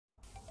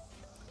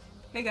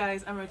Hey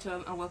guys, I'm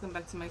Rachel and welcome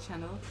back to my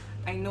channel.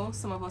 I know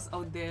some of us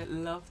out there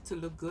love to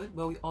look good,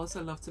 but we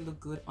also love to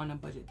look good on a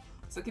budget.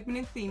 So keeping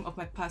in theme of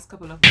my past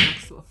couple of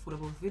drugs to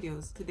affordable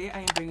videos, today I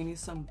am bringing you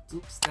some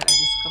dupes that I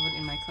discovered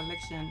in my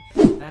collection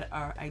that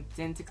are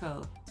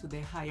identical to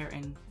their higher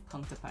end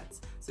counterparts.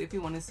 So if you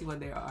want to see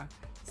what they are,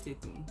 stay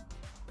tuned.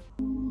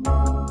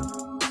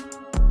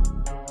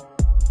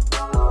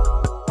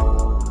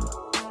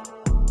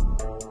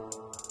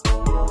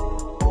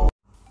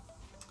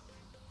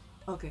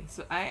 Okay,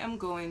 so I am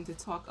going to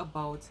talk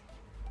about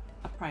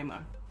a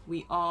primer.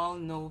 We all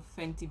know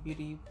Fenty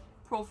Beauty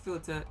Pro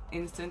Filter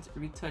Instant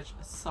Retouch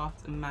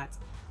Soft Matte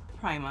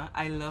Primer.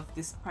 I love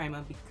this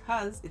primer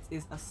because it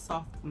is a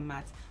soft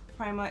matte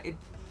primer.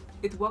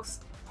 It works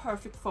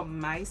perfect for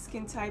my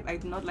skin type. I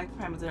do not like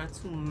primers that are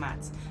too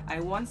matte. I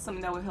want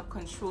something that will help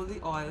control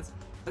the oils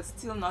but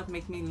still not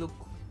make me look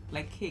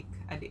like cake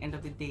at the end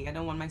of the day. I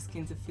don't want my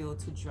skin to feel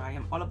too dry.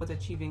 I'm all about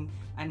achieving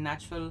a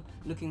natural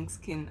looking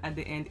skin at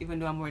the end, even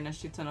though I'm wearing a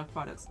shit ton of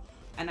products.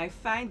 And I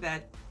find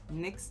that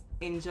NYX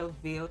Angel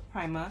Veil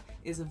Primer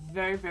is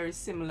very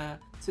similar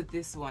to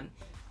this one.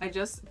 I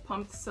just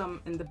pumped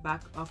some in the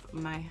back of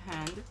my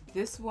hand.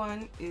 This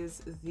one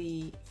is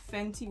the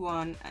Fenty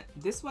one.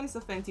 This one is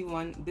the Fenty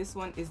one. This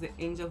one is the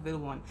Angel Veil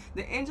one.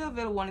 The Angel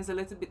Veil one is a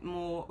little bit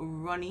more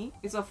runny.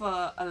 It's of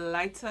a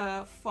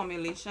lighter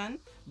formulation,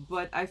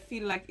 but I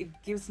feel like it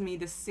gives me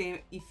the same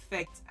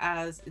effect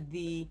as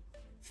the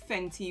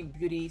Fenty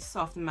Beauty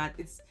Soft Matte.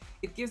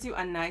 It gives you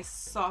a nice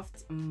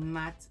soft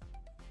matte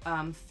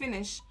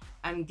finish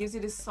and gives you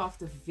this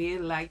soft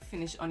veil-like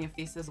finish on your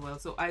face as well.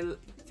 So I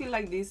feel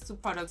like these two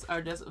products are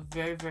just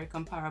very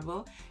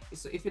comparable.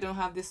 So if you don't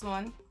have this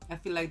one, I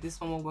feel like this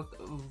one will work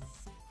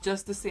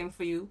just the same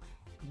for you.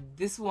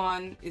 This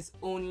one is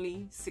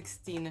only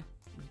 $16.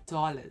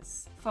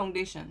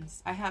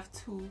 Foundations. I have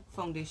two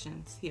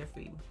foundations here for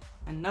you.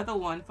 Another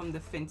one from the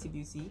Fenty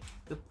Beauty,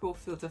 the Pro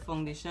Filter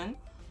Foundation.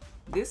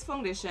 This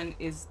foundation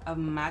is a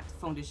matte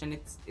foundation.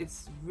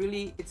 It's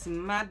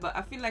matte, but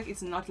I feel like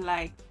it's not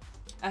like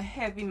a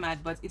heavy matte,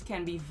 but it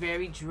can be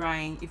very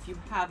drying if you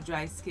have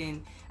dry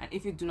skin and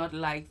if you do not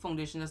like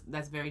foundation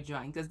that's very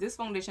drying. Because this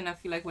foundation, I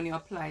feel like when you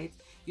apply it,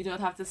 you don't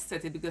have to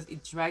set it because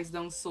it dries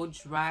down so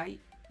dry.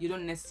 You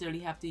don't necessarily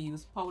have to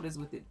use powders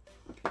with it.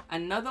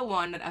 Another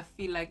one that I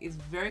feel like is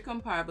very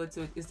comparable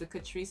to it is the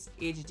Catrice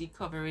HD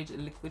Coverage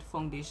Liquid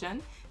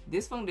Foundation.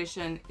 This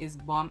foundation is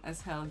bomb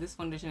as hell. This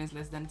foundation is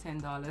less than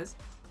 $10.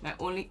 My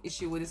only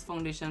issue with this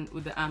foundation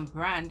with the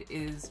brand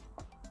is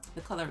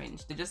the color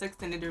range. They just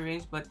extended the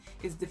range, but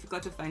it's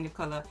difficult to find the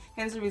color.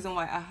 Hence the reason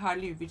why I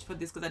hardly reach for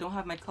this, because I don't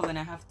have my color and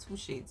I have two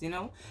shades, you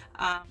know.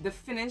 The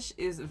finish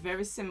is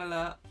very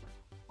similar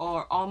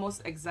or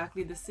almost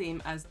exactly the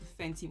same as the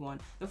Fenty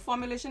one. The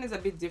formulation is a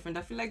bit different.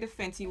 I feel like the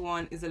Fenty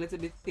one is a little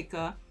bit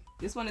thicker.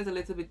 This one is a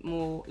little bit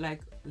more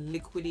like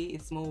liquidy.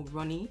 It's more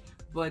runny,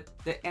 but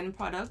the end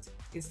product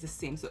is the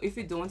same. So if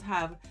you don't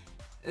have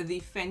the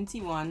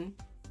Fenty one,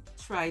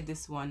 try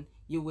this one.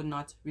 You will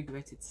not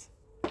regret it.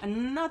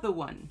 Another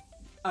one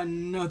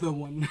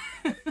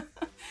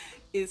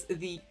is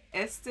the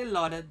Estee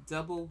Lauder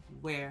Double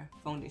Wear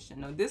Foundation.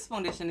 Now this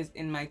foundation is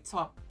in my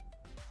top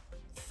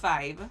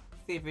 5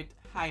 favorite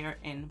higher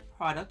end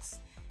products.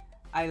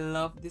 I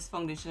love this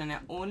foundation and I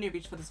only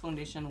reach for this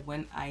foundation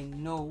when I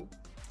know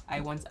I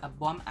want a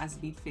bomb ass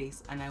beat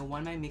face and I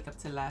want my makeup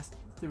to last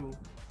through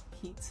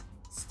heat,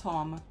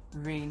 storm,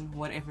 rain,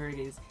 whatever it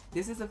is.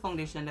 This is a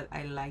foundation that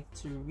I like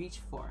to reach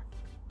for.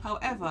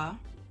 However,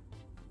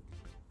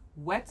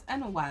 Wet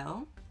n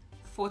Wild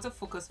Photo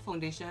Focus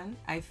Foundation,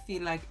 I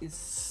feel like is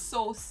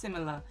so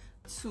similar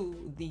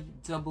to the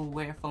Double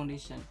Wear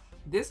Foundation.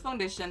 This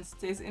foundation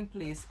stays in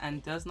place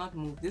and does not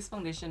move. This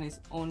foundation is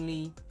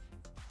only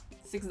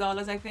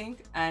 $6, I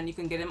think, and you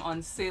can get them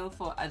on sale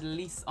for at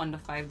least under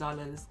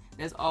 $5.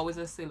 There's always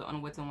a sale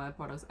on Wet n Wild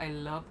products. I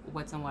love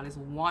Wet n Wild. It's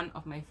one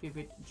of my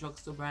favorite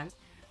drugstore brands.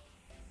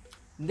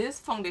 This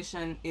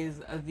foundation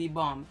is the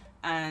bomb,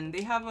 and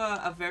they have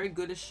a very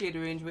good shade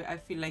range where I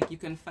feel like you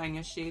can find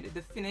your shade.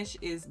 The finish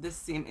is the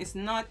same. It's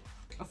not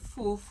a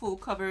full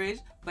coverage,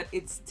 but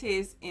it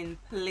stays in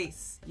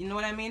place. You know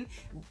what I mean?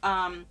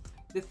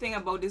 The thing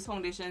about these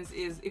foundations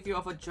is if you're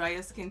of a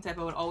drier skin type,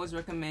 I would always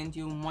recommend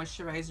you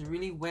moisturize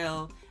really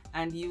well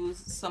and use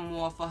some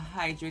more of a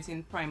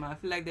hydrating primer. I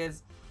feel like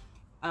there's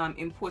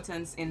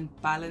importance in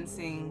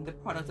balancing the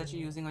product that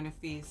you're using on your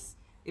face.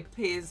 It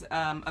plays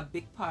a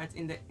big part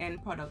in the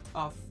end product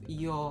of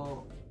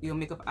your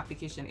makeup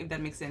application, if that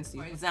makes sense to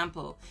you. For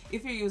example,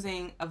 if you're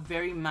using a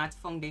very matte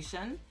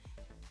foundation,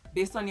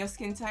 based on your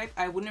skin type,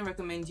 I wouldn't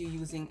recommend you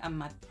using a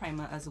matte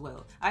primer as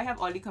well. I have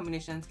oily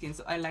combination skin,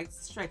 so I like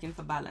striking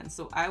for balance.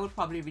 So I would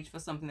probably reach for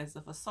something that's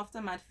of a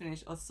softer matte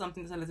finish or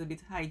something that's a little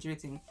bit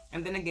hydrating.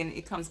 And then again,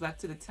 it comes back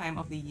to the time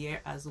of the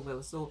year as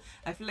well. So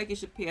I feel like you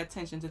should pay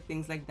attention to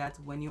things like that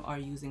when you are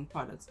using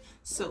products.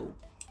 So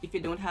if you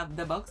don't have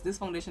the box, this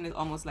foundation is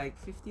almost like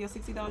 $50 or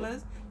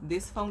 $60.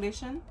 This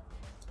foundation,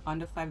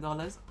 under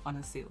 $5 on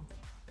a sale.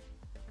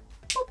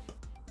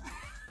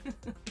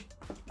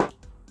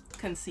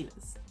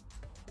 Concealers.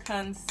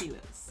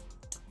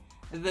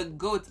 the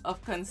goat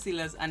of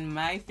concealers, and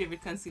my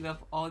favorite concealer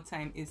of all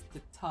time is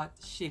the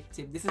Tarte Shape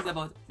Tape. This is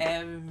about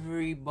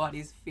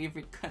everybody's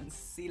favorite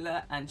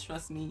concealer, and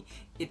trust me,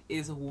 it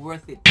is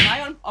worth it.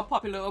 My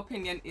unpopular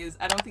opinion is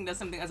I don't think there's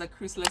something as a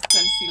creaseless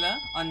concealer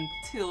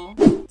until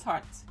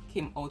Tarte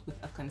came out with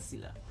a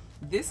concealer.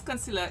 This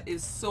concealer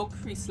is so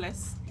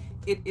creaseless.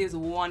 It is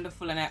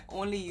wonderful, and I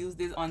only use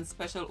this on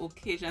special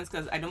occasions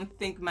because I don't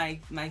think my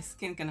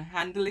skin can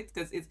handle it,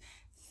 because it's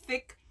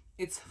thick,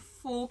 it's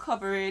full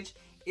coverage,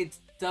 it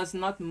does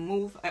not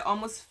move. I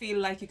almost feel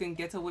like you can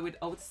get away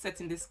without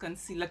setting this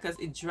concealer because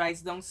it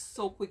dries down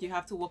so quick. You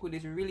have to work with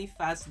it really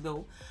fast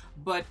though,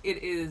 but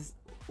it is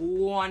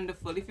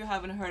wonderful. If you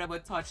haven't heard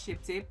about Tarte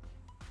Shape Tape,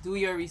 do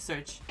your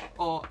research,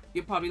 or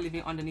you're probably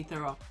living underneath a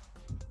rock.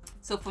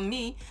 So for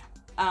me,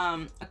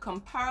 a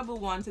comparable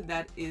one to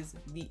that is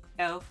the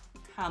e.l.f.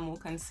 Camo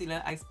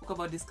concealer. I spoke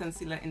about this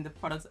concealer in the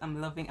products I'm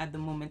loving at the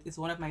moment. It's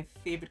one of my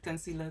favorite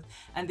concealers,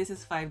 and this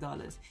is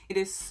 $5. It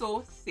is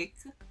so thick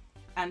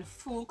and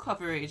full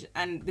coverage,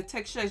 and the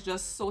texture is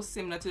just so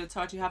similar to the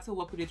Tarte. You have to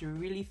work with it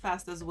really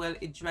fast as well.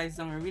 It dries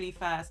down really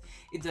fast.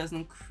 It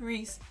doesn't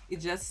crease. It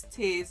just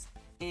stays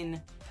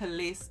in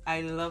place.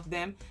 I love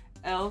them.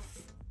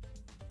 e.l.f.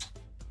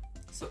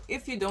 So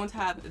if you don't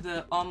have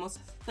the almost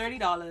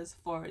 $30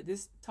 for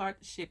this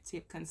Tarte Shape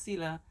Tape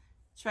concealer,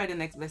 try the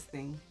next best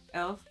thing.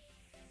 e.l.f.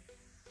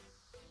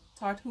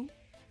 Tarte who?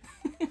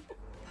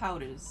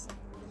 Powders.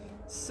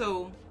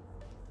 So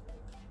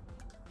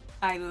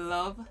I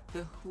love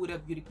the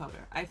Huda Beauty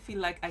Powder. I feel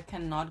like I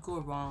cannot go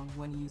wrong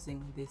when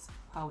using this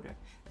powder.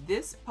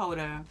 This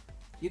powder,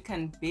 you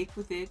can bake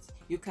with it,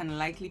 you can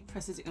lightly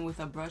press it in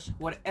with a brush.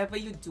 Whatever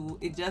you do,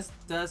 it just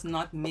does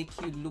not make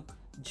you look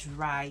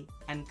dry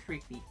and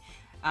creepy.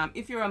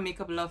 If you're a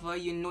makeup lover,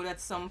 you know that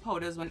some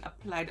powders, when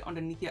applied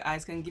underneath your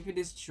eyes, can give you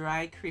this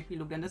dry, creepy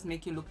look and just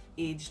make you look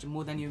aged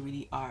more than you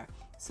really are.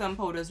 Some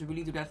powders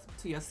really do that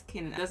to your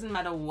skin. It doesn't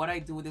matter what I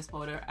do with this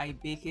powder. I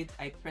bake it,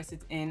 I press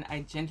it in, I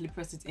gently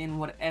press it in,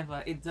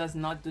 whatever. It does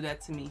not do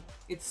that to me.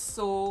 It's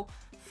so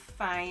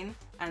fine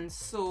and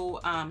so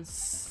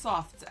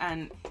soft,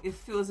 and it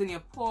fills in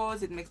your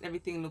pores. It makes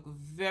everything look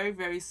very,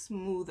 very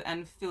smooth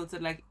and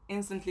filtered. Like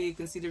instantly you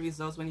can see the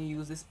results when you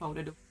use this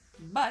powder.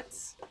 But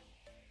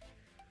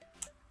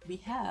we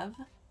have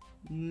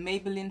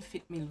Maybelline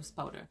Fit Me Loose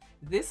powder.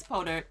 This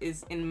powder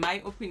is, in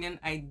my opinion,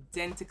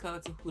 identical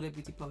to Huda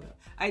Beauty powder.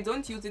 I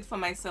don't use it for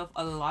myself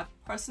a lot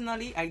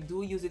personally. I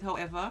do use it,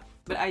 however,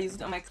 but I use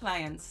it on my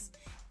clients,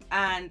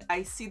 and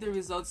I see the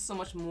results so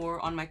much more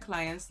on my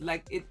clients.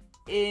 Like, it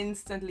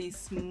instantly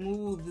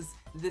smooths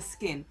the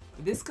skin.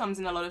 This comes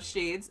in a lot of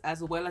shades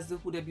as well as the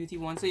Huda Beauty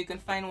one, so you can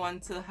find one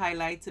to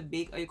highlight, to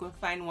bake, or you can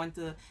find one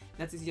to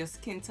that is your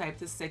skin type,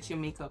 to set your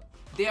makeup.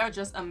 They are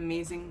just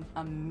amazing,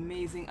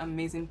 amazing,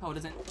 amazing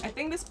powders, and I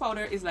think this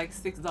powder is like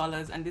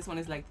 $6 and this one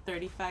is like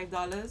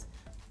 $35.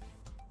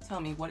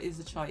 Tell me, what is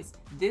the choice?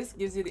 This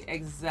gives you the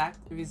exact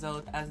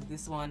result as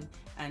this one,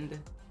 and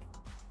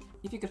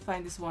if you could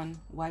find this one,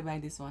 why buy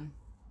this one?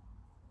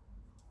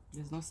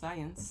 There's no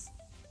science.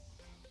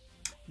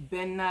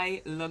 Ben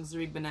Nye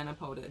Luxury Banana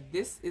Powder.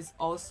 This is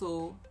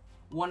also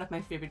one of my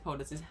favorite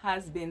powders. It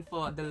has been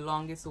for the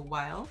longest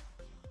while,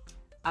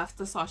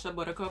 after Sacha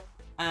Buttercup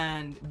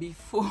and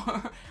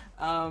before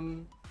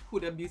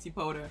Huda Beauty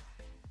powder.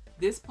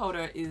 This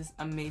powder is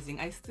amazing.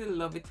 I still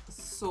love it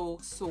so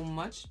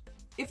much.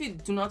 If you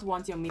do not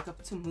want your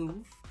makeup to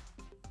move,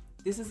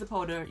 this is the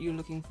powder you're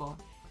looking for.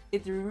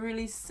 It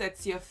really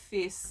sets your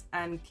face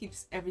and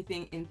keeps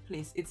everything in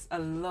place. It's a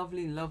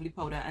lovely, lovely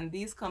powder, and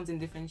these comes in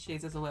different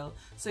shades as well.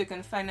 So you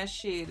can find a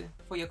shade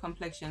for your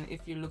complexion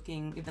if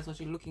that's what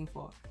you're looking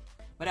for.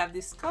 But I've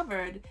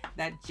discovered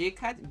that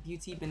JCat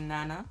Beauty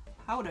Banana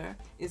powder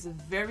is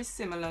very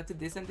similar to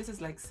this, and this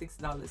is like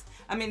 $6.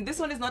 I mean, this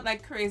one is not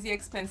like crazy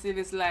expensive.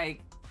 It's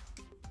like,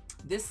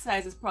 this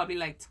size is probably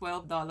like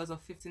 $12 or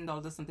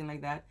 $15 or something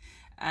like that,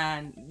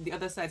 and the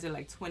other sides are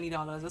like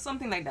 $20 or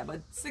something like that.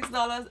 But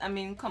 $6, I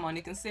mean, come on,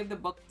 you can save the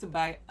buck to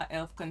buy a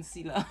e.l.f.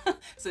 concealer.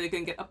 So you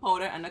can get a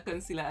powder and a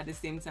concealer at the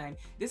same time.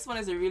 This one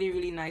is a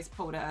really nice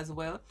powder as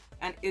well,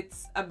 and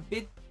it's a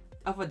bit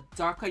of a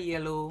darker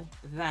yellow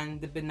than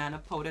the banana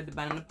powder. The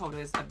banana powder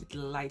is a bit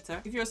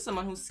lighter. If you're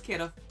someone who's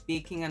scared of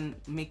baking and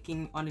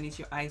making underneath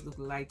your eyes look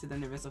lighter than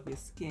the rest of your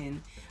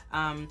skin,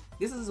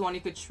 this is one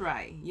you could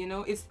try. You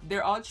know,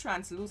 they're all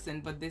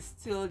translucent, but they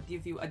still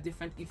give you a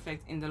different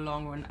effect in the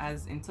long run,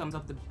 as in terms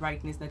of the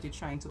brightness that you're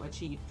trying to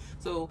achieve.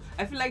 So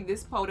I feel like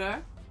this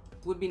powder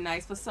would be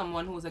nice for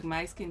someone who's like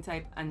my skin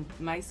type and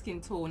my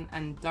skin tone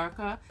and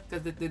darker,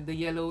 because the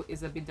yellow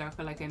is a bit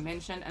darker, like I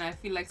mentioned. And I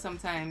feel like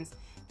sometimes,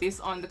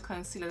 based on the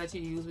concealer that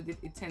you use with it,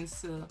 it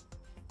tends to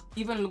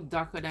even look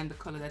darker than the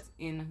color that's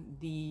in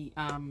the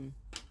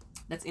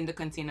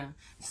container.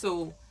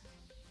 So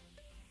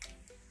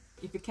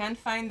if you can't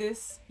find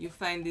this, you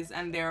find this,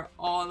 and they're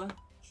all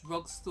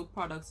drugstore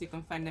products. You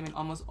can find them in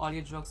almost all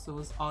your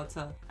drugstores,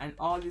 Ulta, and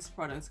all these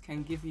products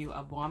can give you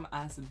a bomb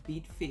ass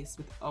beat face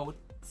without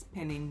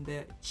spending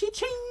the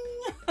chi-ching.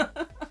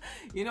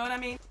 You know what I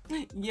mean?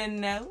 You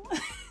know.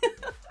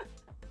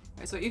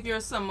 So if you're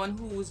someone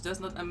who's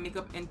just not a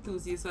makeup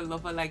enthusiast or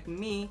lover like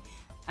me,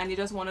 and you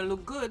just want to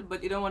look good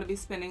but you don't want to be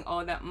spending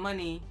all that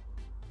money,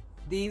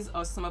 these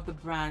are some of the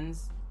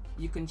brands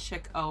you can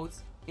check out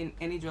in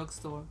any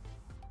drugstore,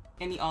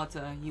 any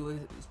Ulta. You will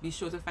be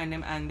sure to find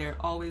them, and they're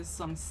always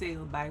some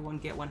sale, buy one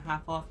get one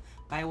half off,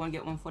 buy one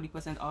get one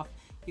 40% off.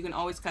 You can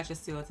always catch a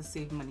sale to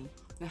save money.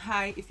 Now,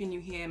 hi, if you're new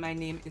here, my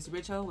name is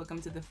Rachel.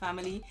 Welcome to the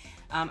family.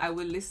 I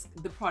will list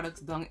the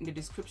products down in the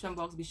description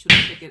box. Be sure to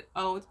check it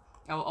out.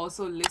 I will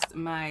also list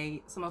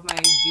some of my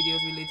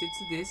videos related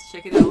to this.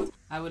 Check it out.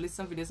 I will list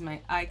some videos,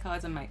 my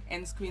iCards and my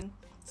end screen,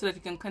 so that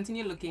you can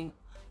continue looking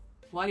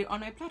while you're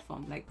on my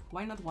platform. Like,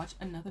 why not watch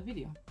another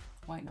video?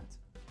 Why not?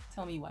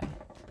 Tell me why.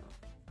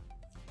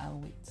 I'll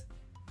wait.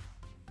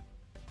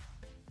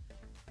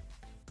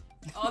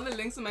 All the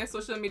links to my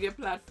social media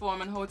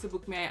platform and how to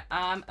book me.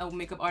 I am a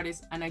makeup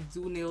artist and I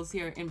do nails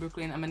here in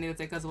Brooklyn. I'm a nail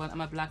tech as well. I'm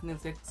a black nail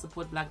tech,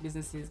 support black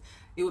businesses.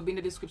 It will be in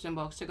the description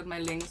box. Check out my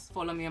links,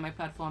 follow me on my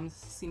platforms,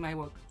 see my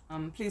work.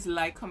 Please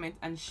like, comment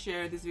and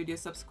share this video,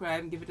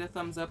 subscribe, give it a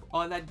thumbs up,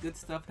 all that good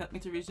stuff. Help me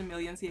to reach the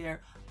millions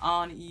here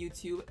on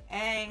YouTube.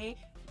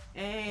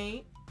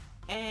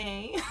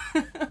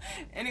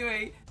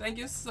 Anyway, thank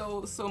you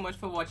so much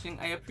for watching.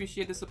 I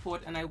appreciate the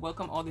support and I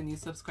welcome all the new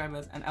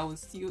subscribers, and I will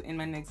see you in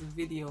my next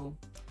video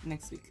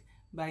next week.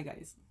 Bye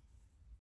guys.